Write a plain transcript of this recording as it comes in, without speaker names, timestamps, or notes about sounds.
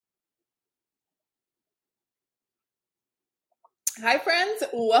Hi, friends.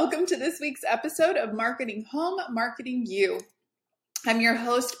 Welcome to this week's episode of Marketing Home, Marketing You. I'm your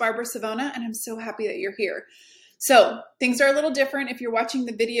host, Barbara Savona, and I'm so happy that you're here. So things are a little different. If you're watching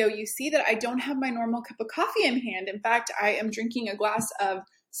the video, you see that I don't have my normal cup of coffee in hand. In fact, I am drinking a glass of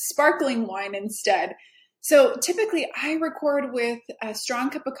sparkling wine instead. So typically I record with a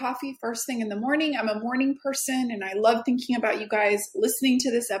strong cup of coffee first thing in the morning. I'm a morning person and I love thinking about you guys listening to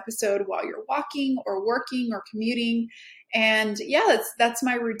this episode while you're walking or working or commuting. And yeah, that's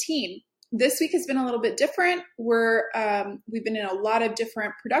my routine. This week has been a little bit different. We've been in a lot of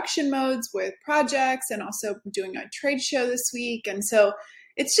different production modes with projects and also doing a trade show this week. And so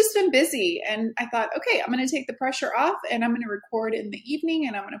it's just been busy. And I thought, okay, I'm going to take the pressure off and I'm going to record in the evening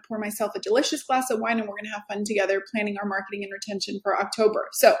and I'm going to pour myself a delicious glass of wine and we're going to have fun together planning our marketing and retention for October.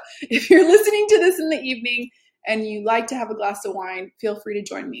 So if you're listening to this in the evening and you like to have a glass of wine, feel free to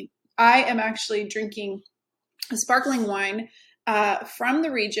join me. I am actually drinking a sparkling wine from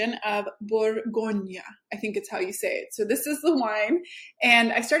the region of Bourgogne. I think it's how you say it. So this is the wine.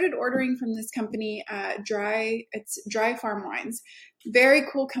 And I started ordering from this company, it's Dry Farm Wines. Very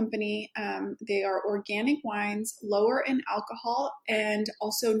cool company. They are organic wines, lower in alcohol, and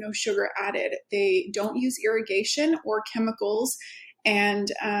also no sugar added. They don't use irrigation or chemicals, and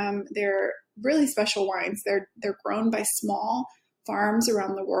they're really special wines. They're grown by small farms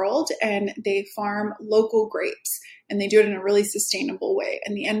around the world, and they farm local grapes, and they do it in a really sustainable way.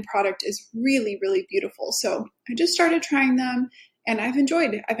 And the end product is really, really beautiful. So I just started trying them, and I've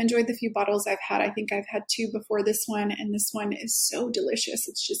enjoyed the few bottles I've had. I think I've had two before this one, and this one is so delicious.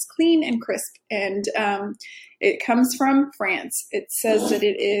 It's just clean and crisp, and it comes from France. It says that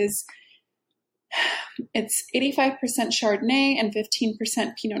it's 85% Chardonnay and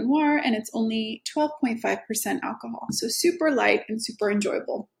 15% Pinot Noir, and it's only 12.5% alcohol. So super light and super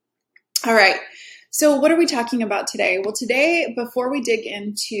enjoyable. All right. So what are we talking about today? Well, today, before we dig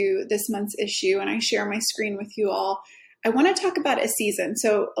into this month's issue and I share my screen with you all, I want to talk about a season.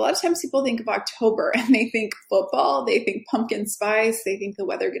 So a lot of times people think of October and they think football, they think pumpkin spice, they think the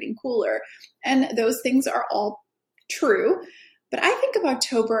weather getting cooler, and those things are all true. But I think of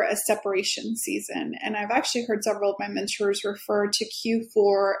October as separation season, and I've actually heard several of my mentors refer to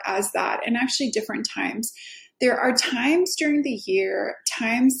Q4 as that, and actually different times. There are times during the year,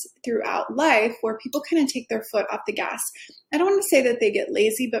 times throughout life where people kind of take their foot off the gas. I don't want to say that they get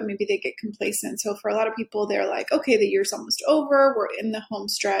lazy, but maybe they get complacent. So for a lot of people, they're like, okay, the year's almost over, we're in the home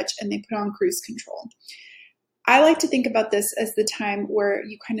stretch, and they put on cruise control. I like to think about this as the time where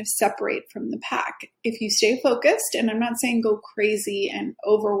you kind of separate from the pack. If you stay focused, and I'm not saying go crazy and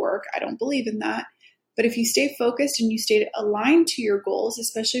overwork, I don't believe in that, but if you stay focused and you stay aligned to your goals,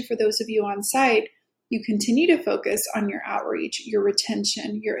 especially for those of you on site, you continue to focus on your outreach, your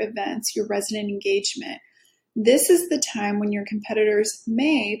retention, your events, your resident engagement. This is the time when your competitors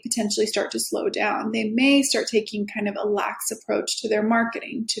may potentially start to slow down. They may start taking kind of a lax approach to their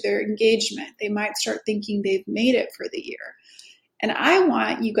marketing, to their engagement. They might start thinking they've made it for the year. And I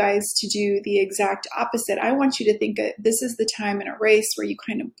want you guys to do the exact opposite. I want you to think that this is the time in a race where you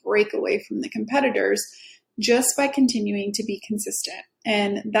kind of break away from the competitors just by continuing to be consistent.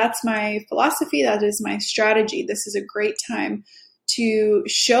 And that's my philosophy. That is my strategy. This is a great time to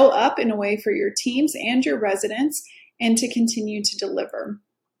show up in a way for your teams and your residents and to continue to deliver.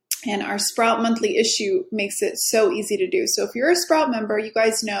 And our Sprout monthly issue makes it so easy to do. So if you're a Sprout member, you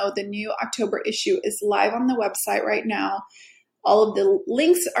guys know the new October issue is live on the website right now. All of the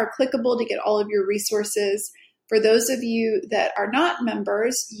links are clickable to get all of your resources. For those of you that are not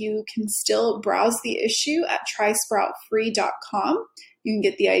members, you can still browse the issue at trysproutfree.com. You can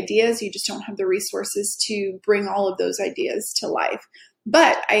get the ideas. You just don't have the resources to bring all of those ideas to life.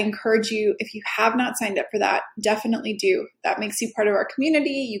 But I encourage you, if you have not signed up for that, definitely do. That makes you part of our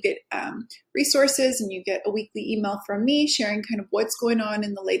community. You get resources and you get a weekly email from me sharing kind of what's going on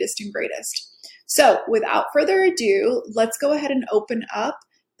in the latest and greatest. So without further ado, let's go ahead and open up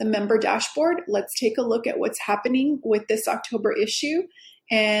the member dashboard. Let's take a look at what's happening with this October issue.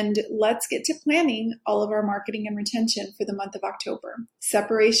 And let's get to planning all of our marketing and retention for the month of October.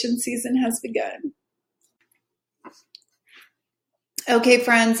 Separation season has begun. Okay,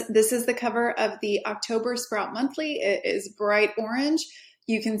 friends, this is the cover of the October Sprout Monthly. It is bright orange.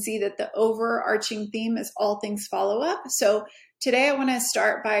 You can see that the overarching theme is all things follow-up. So today I want to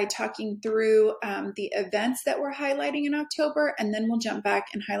start by talking through the events that we're highlighting in October, and then we'll jump back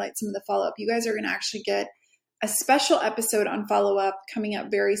and highlight some of the follow-up. You guys are going to actually get a special episode on follow-up coming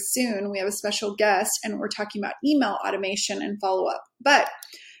up very soon. We have a special guest, and we're talking about email automation and follow-up. But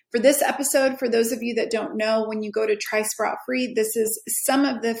For this episode, for those of you that don't know, when you go to Try Sprout Free, this is some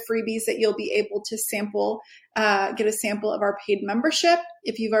of the freebies that you'll be able to sample, get a sample of our paid membership.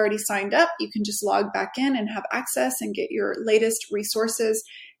 If you've already signed up, you can just log back in and have access and get your latest resources.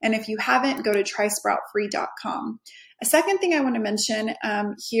 And if you haven't, go to trysproutfree.com. A second thing I want to mention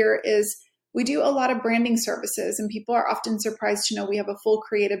here is we do a lot of branding services, and people are often surprised to know we have a full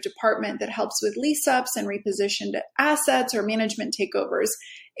creative department that helps with lease ups and repositioned assets or management takeovers.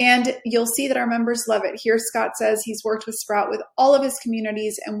 And you'll see that our members love it. Here, Scott says he's worked with Sprout with all of his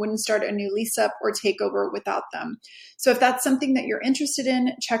communities and wouldn't start a new lease up or takeover without them. So if that's something that you're interested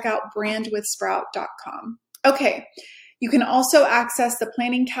in, check out brandwithsprout.com. Okay. You can also access the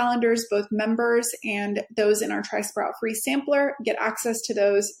planning calendars, both members and those in our Try Sprout Free sampler, get access to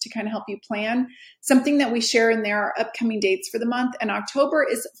those to kind of help you plan. Something that we share in there are upcoming dates for the month, and October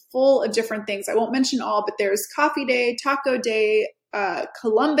is full of different things. I won't mention all, but there's Coffee Day, Taco Day,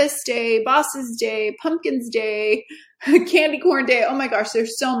 Columbus Day, Bosses Day, Pumpkins Day, Candy Corn Day. Oh my gosh,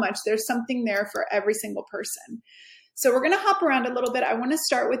 there's so much. There's something there for every single person. So we're going to hop around a little bit. I want to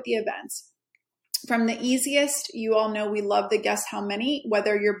start with the events. From the easiest, you all know we love the Guess How Many.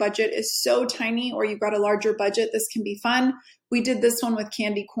 Whether your budget is so tiny or you've got a larger budget, this can be fun. We did this one with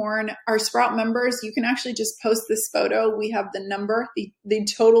candy corn. Our Sprout members, you can actually just post this photo. We have the number, the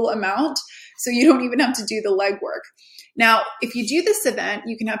total amount, so you don't even have to do the legwork. Now, if you do this event,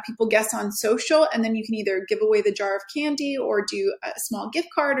 you can have people guess on social, and then you can either give away the jar of candy or do a small gift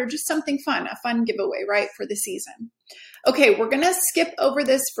card or just something fun, a fun giveaway, right, for the season. Okay, we're going to skip over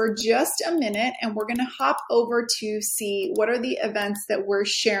this for just a minute, and we're going to hop over to see what are the events that we're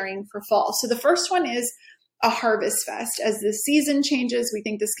sharing for fall. So the first one is a Harvest Fest. As the season changes, we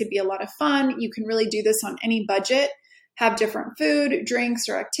think this could be a lot of fun. You can really do this on any budget, have different food, drinks,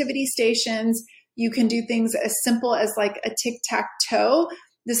 or activity stations. You can do things as simple as like a tic-tac-toe.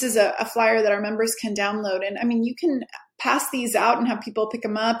 This is a flyer that our members can download. And I mean, you can pass these out and have people pick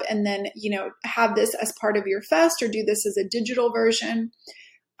them up and then, have this as part of your fest or do this as a digital version.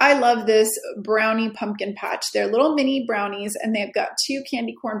 I love this brownie pumpkin patch. They're little mini brownies and they've got 2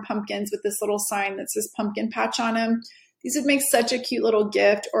 candy corn pumpkins with this little sign that says pumpkin patch on them. These would make such a cute little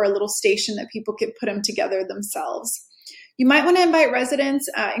gift or a little station that people could put them together themselves. You might want to invite residents,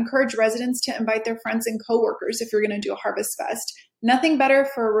 encourage residents to invite their friends and coworkers if you're going to do a Harvest Fest. Nothing better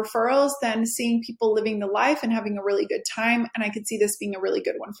for referrals than seeing people living the life and having a really good time. And I could see this being a really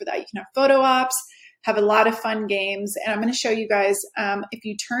good one for that. You can have photo ops, have a lot of fun games. And I'm going to show you guys, if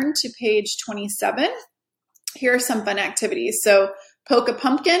you turn to page 27, here are some fun activities. So Poke a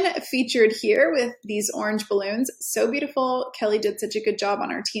Pumpkin featured here with these orange balloons. So beautiful. Kelly did such a good job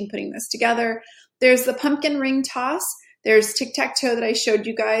on our team putting this together. There's the pumpkin ring toss. There's tic-tac-toe that I showed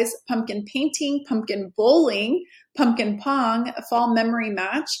you guys, pumpkin painting, pumpkin bowling, pumpkin pong, a fall memory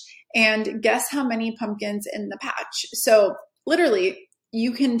match, and guess how many pumpkins in the patch. So literally,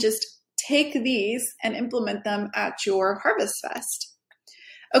 you can just take these and implement them at your Harvest Fest.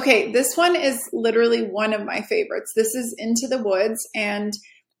 Okay, this one is literally one of my favorites. This is Into the Woods, and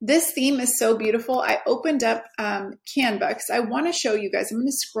this theme is so beautiful. I opened up Canva because I want to show you guys. I'm going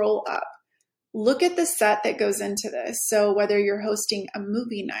to scroll up. Look at the set that goes into this. So whether you're hosting a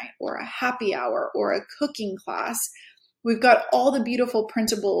movie night or a happy hour or a cooking class, we've got all the beautiful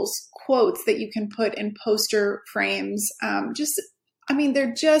printables, quotes that you can put in poster frames. These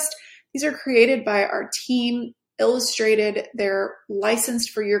are created by our team, illustrated, they're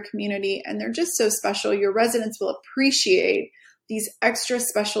licensed for your community, and they're just so special. Your residents will appreciate these extra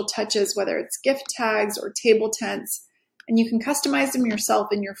special touches, whether it's gift tags or table tents. And you can customize them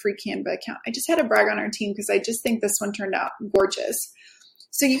yourself in your free Canva account. I just had to brag on our team because I just think this one turned out gorgeous.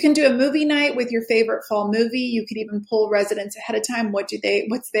 So you can do a movie night with your favorite fall movie. You could even poll residents ahead of time. What do they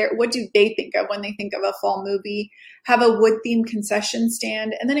think of when they think of a fall movie? Have a wood themed concession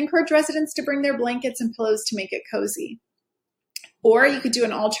stand, and then encourage residents to bring their blankets and pillows to make it cozy. Or you could do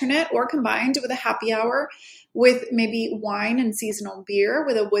an alternate or combined with a happy hour with maybe wine and seasonal beer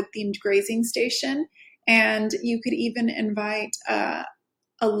with a wood themed grazing station. And you could even invite a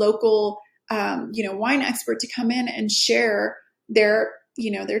local, wine expert to come in and share their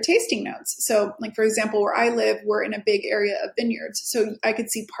tasting notes. So like, for example, where I live, we're in a big area of vineyards. So I could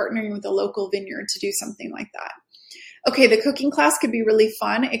see partnering with a local vineyard to do something like that. Okay, the cooking class could be really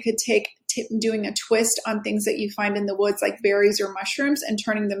fun. It could take doing a twist on things that you find in the woods, like berries or mushrooms, and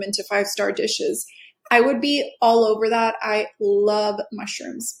turning them into 5-star dishes. I would be all over that. I love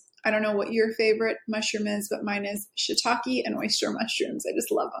mushrooms. I don't know what your favorite mushroom is, but mine is shiitake and oyster mushrooms. I just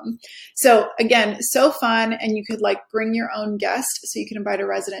love them. So again, so fun. And you could bring your own guest. So you can invite a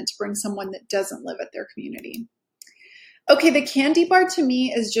resident to bring someone that doesn't live at their community. Okay, the candy bar to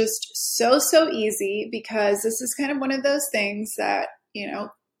me is just so easy because this is kind of one of those things that,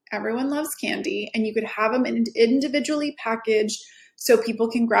 everyone loves candy and you could have them individually packaged so people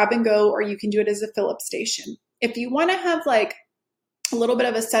can grab and go, or you can do it as a fill up station. If you want to have like a little bit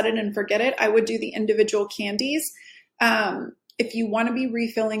of a set it and forget it, I would do the individual candies. If you want to be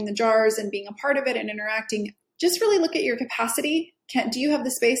refilling the jars and being a part of it and interacting, just really look at your capacity. Do you have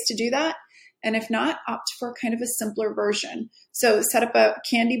the space to do that? And if not, opt for kind of a simpler version. So set up a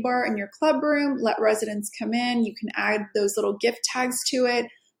candy bar in your club room, let residents come in. You can add those little gift tags to it.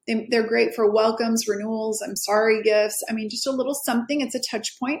 They're great for welcomes, renewals, I'm sorry gifts. I mean, just a little something. It's a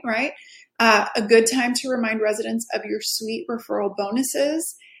touch point, right? A good time to remind residents of your sweet referral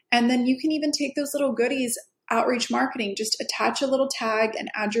bonuses. And then you can even take those little goodies, outreach marketing, just attach a little tag and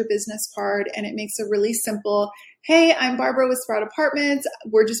add your business card. And it makes a really simple, hey, I'm Barbara with Sprout Apartments.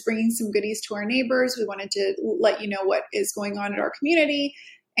 We're just bringing some goodies to our neighbors. We wanted to let you know what is going on in our community.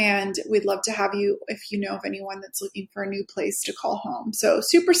 And we'd love to have you if you know of anyone that's looking for a new place to call home. So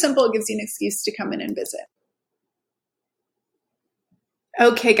super simple. It gives you an excuse to come in and visit.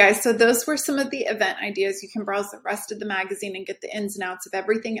 Okay, guys, so those were some of the event ideas. You can browse the rest of the magazine and get the ins and outs of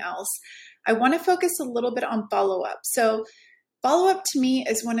everything else. I want to focus a little bit on follow-up. So follow-up to me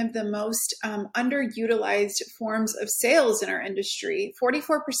is one of the most underutilized forms of sales in our industry.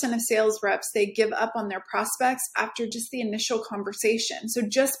 44% of sales reps, they give up on their prospects after just the initial conversation. So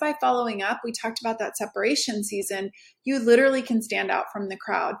just by following up, we talked about that separation season, you literally can stand out from the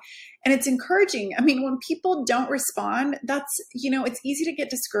crowd. And it's encouraging. I mean, when people don't respond, it's easy to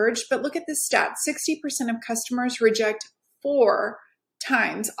get discouraged, but look at this stat. 60% of customers reject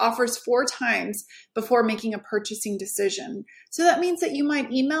offers 4 times before making a purchasing decision. So that means that you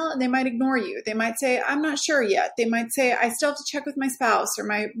might email and they might ignore you. They might say, I'm not sure yet. They might say, I still have to check with my spouse or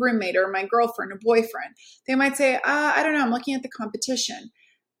my roommate or my girlfriend or boyfriend. They might say, I don't know, I'm looking at the competition.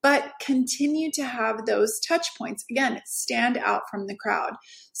 But continue to have those touch points. Again, stand out from the crowd.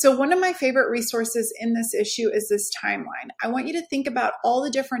 So one of my favorite resources in this issue is this timeline. I want you to think about all the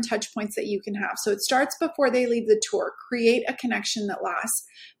different touch points that you can have. So it starts before they leave the tour. Create a connection that lasts.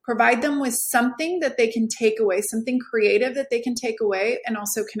 Provide them with something that they can take away, something creative that they can take away and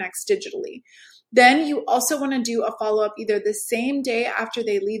also connects digitally. Then you also want to do a follow-up either the same day after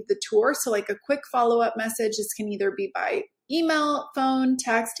they leave the tour. So like a quick follow-up message. This can either be by email, phone,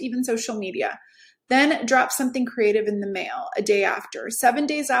 text, even social media. Then drop something creative in the mail a day after. 7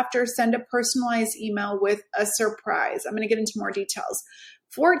 days after, send a personalized email with a surprise. I'm going to get into more details.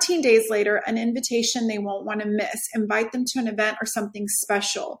 14 days later, an invitation they won't want to miss. Invite them to an event or something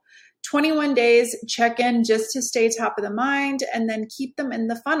special. 21 days, check in just to stay top of the mind, and then keep them in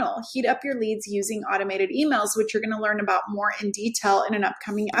the funnel. Heat up your leads using automated emails, which you're going to learn about more in detail in an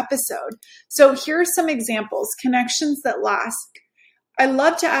upcoming episode. So here are some examples, connections that last. I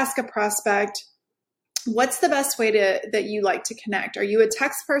love to ask a prospect, what's the best way that you like to connect? Are you a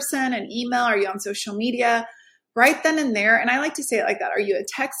text person, an email? Are you on social media? Right then and there. And I like to say it like that. Are you a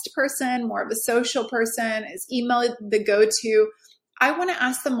text person, more of a social person? Is email the go-to? I want to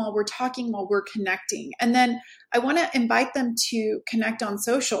ask them while we're talking, while we're connecting. And then I want to invite them to connect on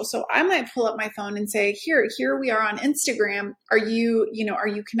social. So I might pull up my phone and say, here we are on Instagram. Are you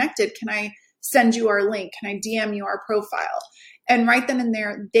connected? Can I send you our link? Can I DM you our profile? And right then and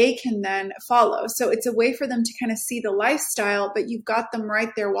there, they can then follow. So it's a way for them to kind of see the lifestyle, but you've got them right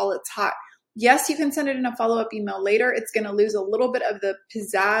there while it's hot. Yes, you can send it in a follow-up email later. It's going to lose a little bit of the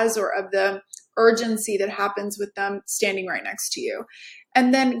pizzazz or of the urgency that happens with them standing right next to you.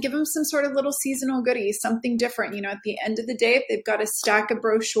 And then give them some sort of little seasonal goodies, something different. At the end of the day, if they've got a stack of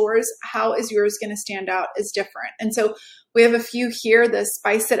brochures, how is yours going to stand out as different? And so we have a few here, the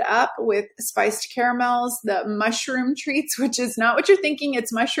Spice It Up with spiced caramels, the mushroom treats, which is not what you're thinking.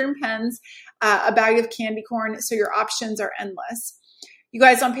 It's mushroom pens, a bag of candy corn. So your options are endless. You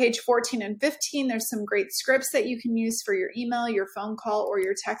guys, on page 14 and 15, there's some great scripts that you can use for your email, your phone call, or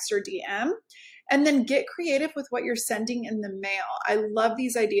your text or DM. And then get creative with what you're sending in the mail. I love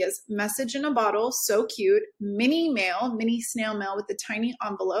these ideas. Message in a bottle, so cute. Mini snail mail with the tiny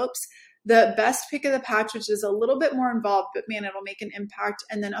envelopes. The best pick of the patch, which is a little bit more involved, but man, it'll make an impact.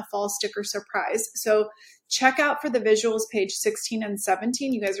 And then a fall sticker surprise. So check out for the visuals, page 16 and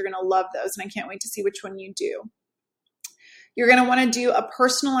 17. You guys are going to love those, and I can't wait to see which one you do. You're going to want to do a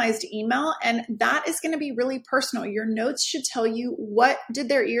personalized email, and that is going to be really personal. Your notes should tell you what did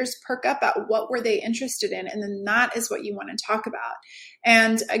their ears perk up at, what were they interested in, and then that is what you want to talk about.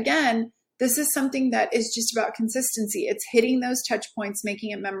 And again, This is something that is just about consistency. It's hitting those touch points,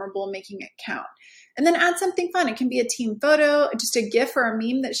 making it memorable, making it count. And then add something fun. It can be a team photo, just a GIF or a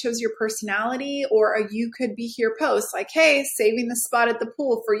meme that shows your personality, or a you could be here post like, hey, saving the spot at the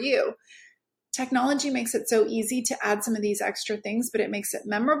pool for you. Technology makes it so easy to add some of these extra things, but it makes it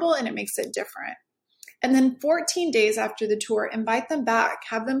memorable and it makes it different. And then 14 days after the tour, invite them back,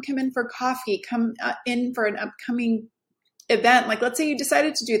 have them come in for coffee, come in for an upcoming event. Like, let's say you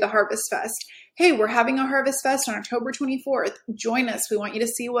decided to do the Harvest Fest. Hey, we're having a Harvest Fest on October 24th. Join us. We want you to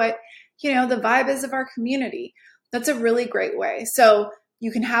see what, the vibe is of our community. That's a really great way. So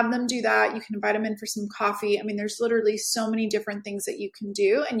you can have them do that. You can invite them in for some coffee. I mean, there's literally so many different things that you can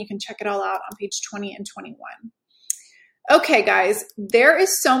do, and you can check it all out on page 20 and 21. Okay, guys, there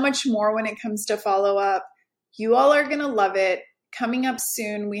is so much more when it comes to follow-up. You all are going to love it. Coming up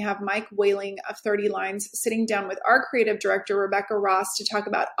soon, we have Mike Whaling of 30 Lines sitting down with our creative director, Rebecca Ross, to talk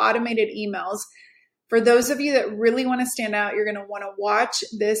about automated emails. For those of you that really want to stand out, you're going to want to watch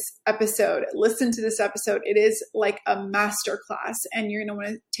this episode, listen to this episode. It is like a masterclass, and you're going to want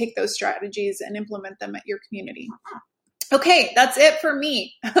to take those strategies and implement them at your community. Okay, that's it for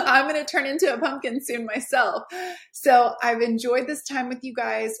me. I'm going to turn into a pumpkin soon myself. So I've enjoyed this time with you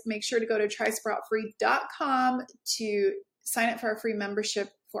guys. Make sure to go to trysproutfree.com to sign up for our free membership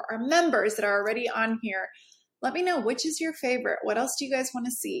for our members that are already on here. Let me know, which is your favorite? What else do you guys want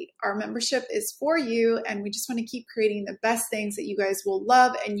to see? Our membership is for you, and we just want to keep creating the best things that you guys will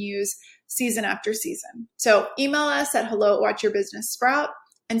love and use season after season. So email us at hello@watchyourbusinesssprout.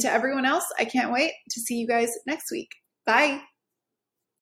 And to everyone else, I can't wait to see you guys next week. Bye.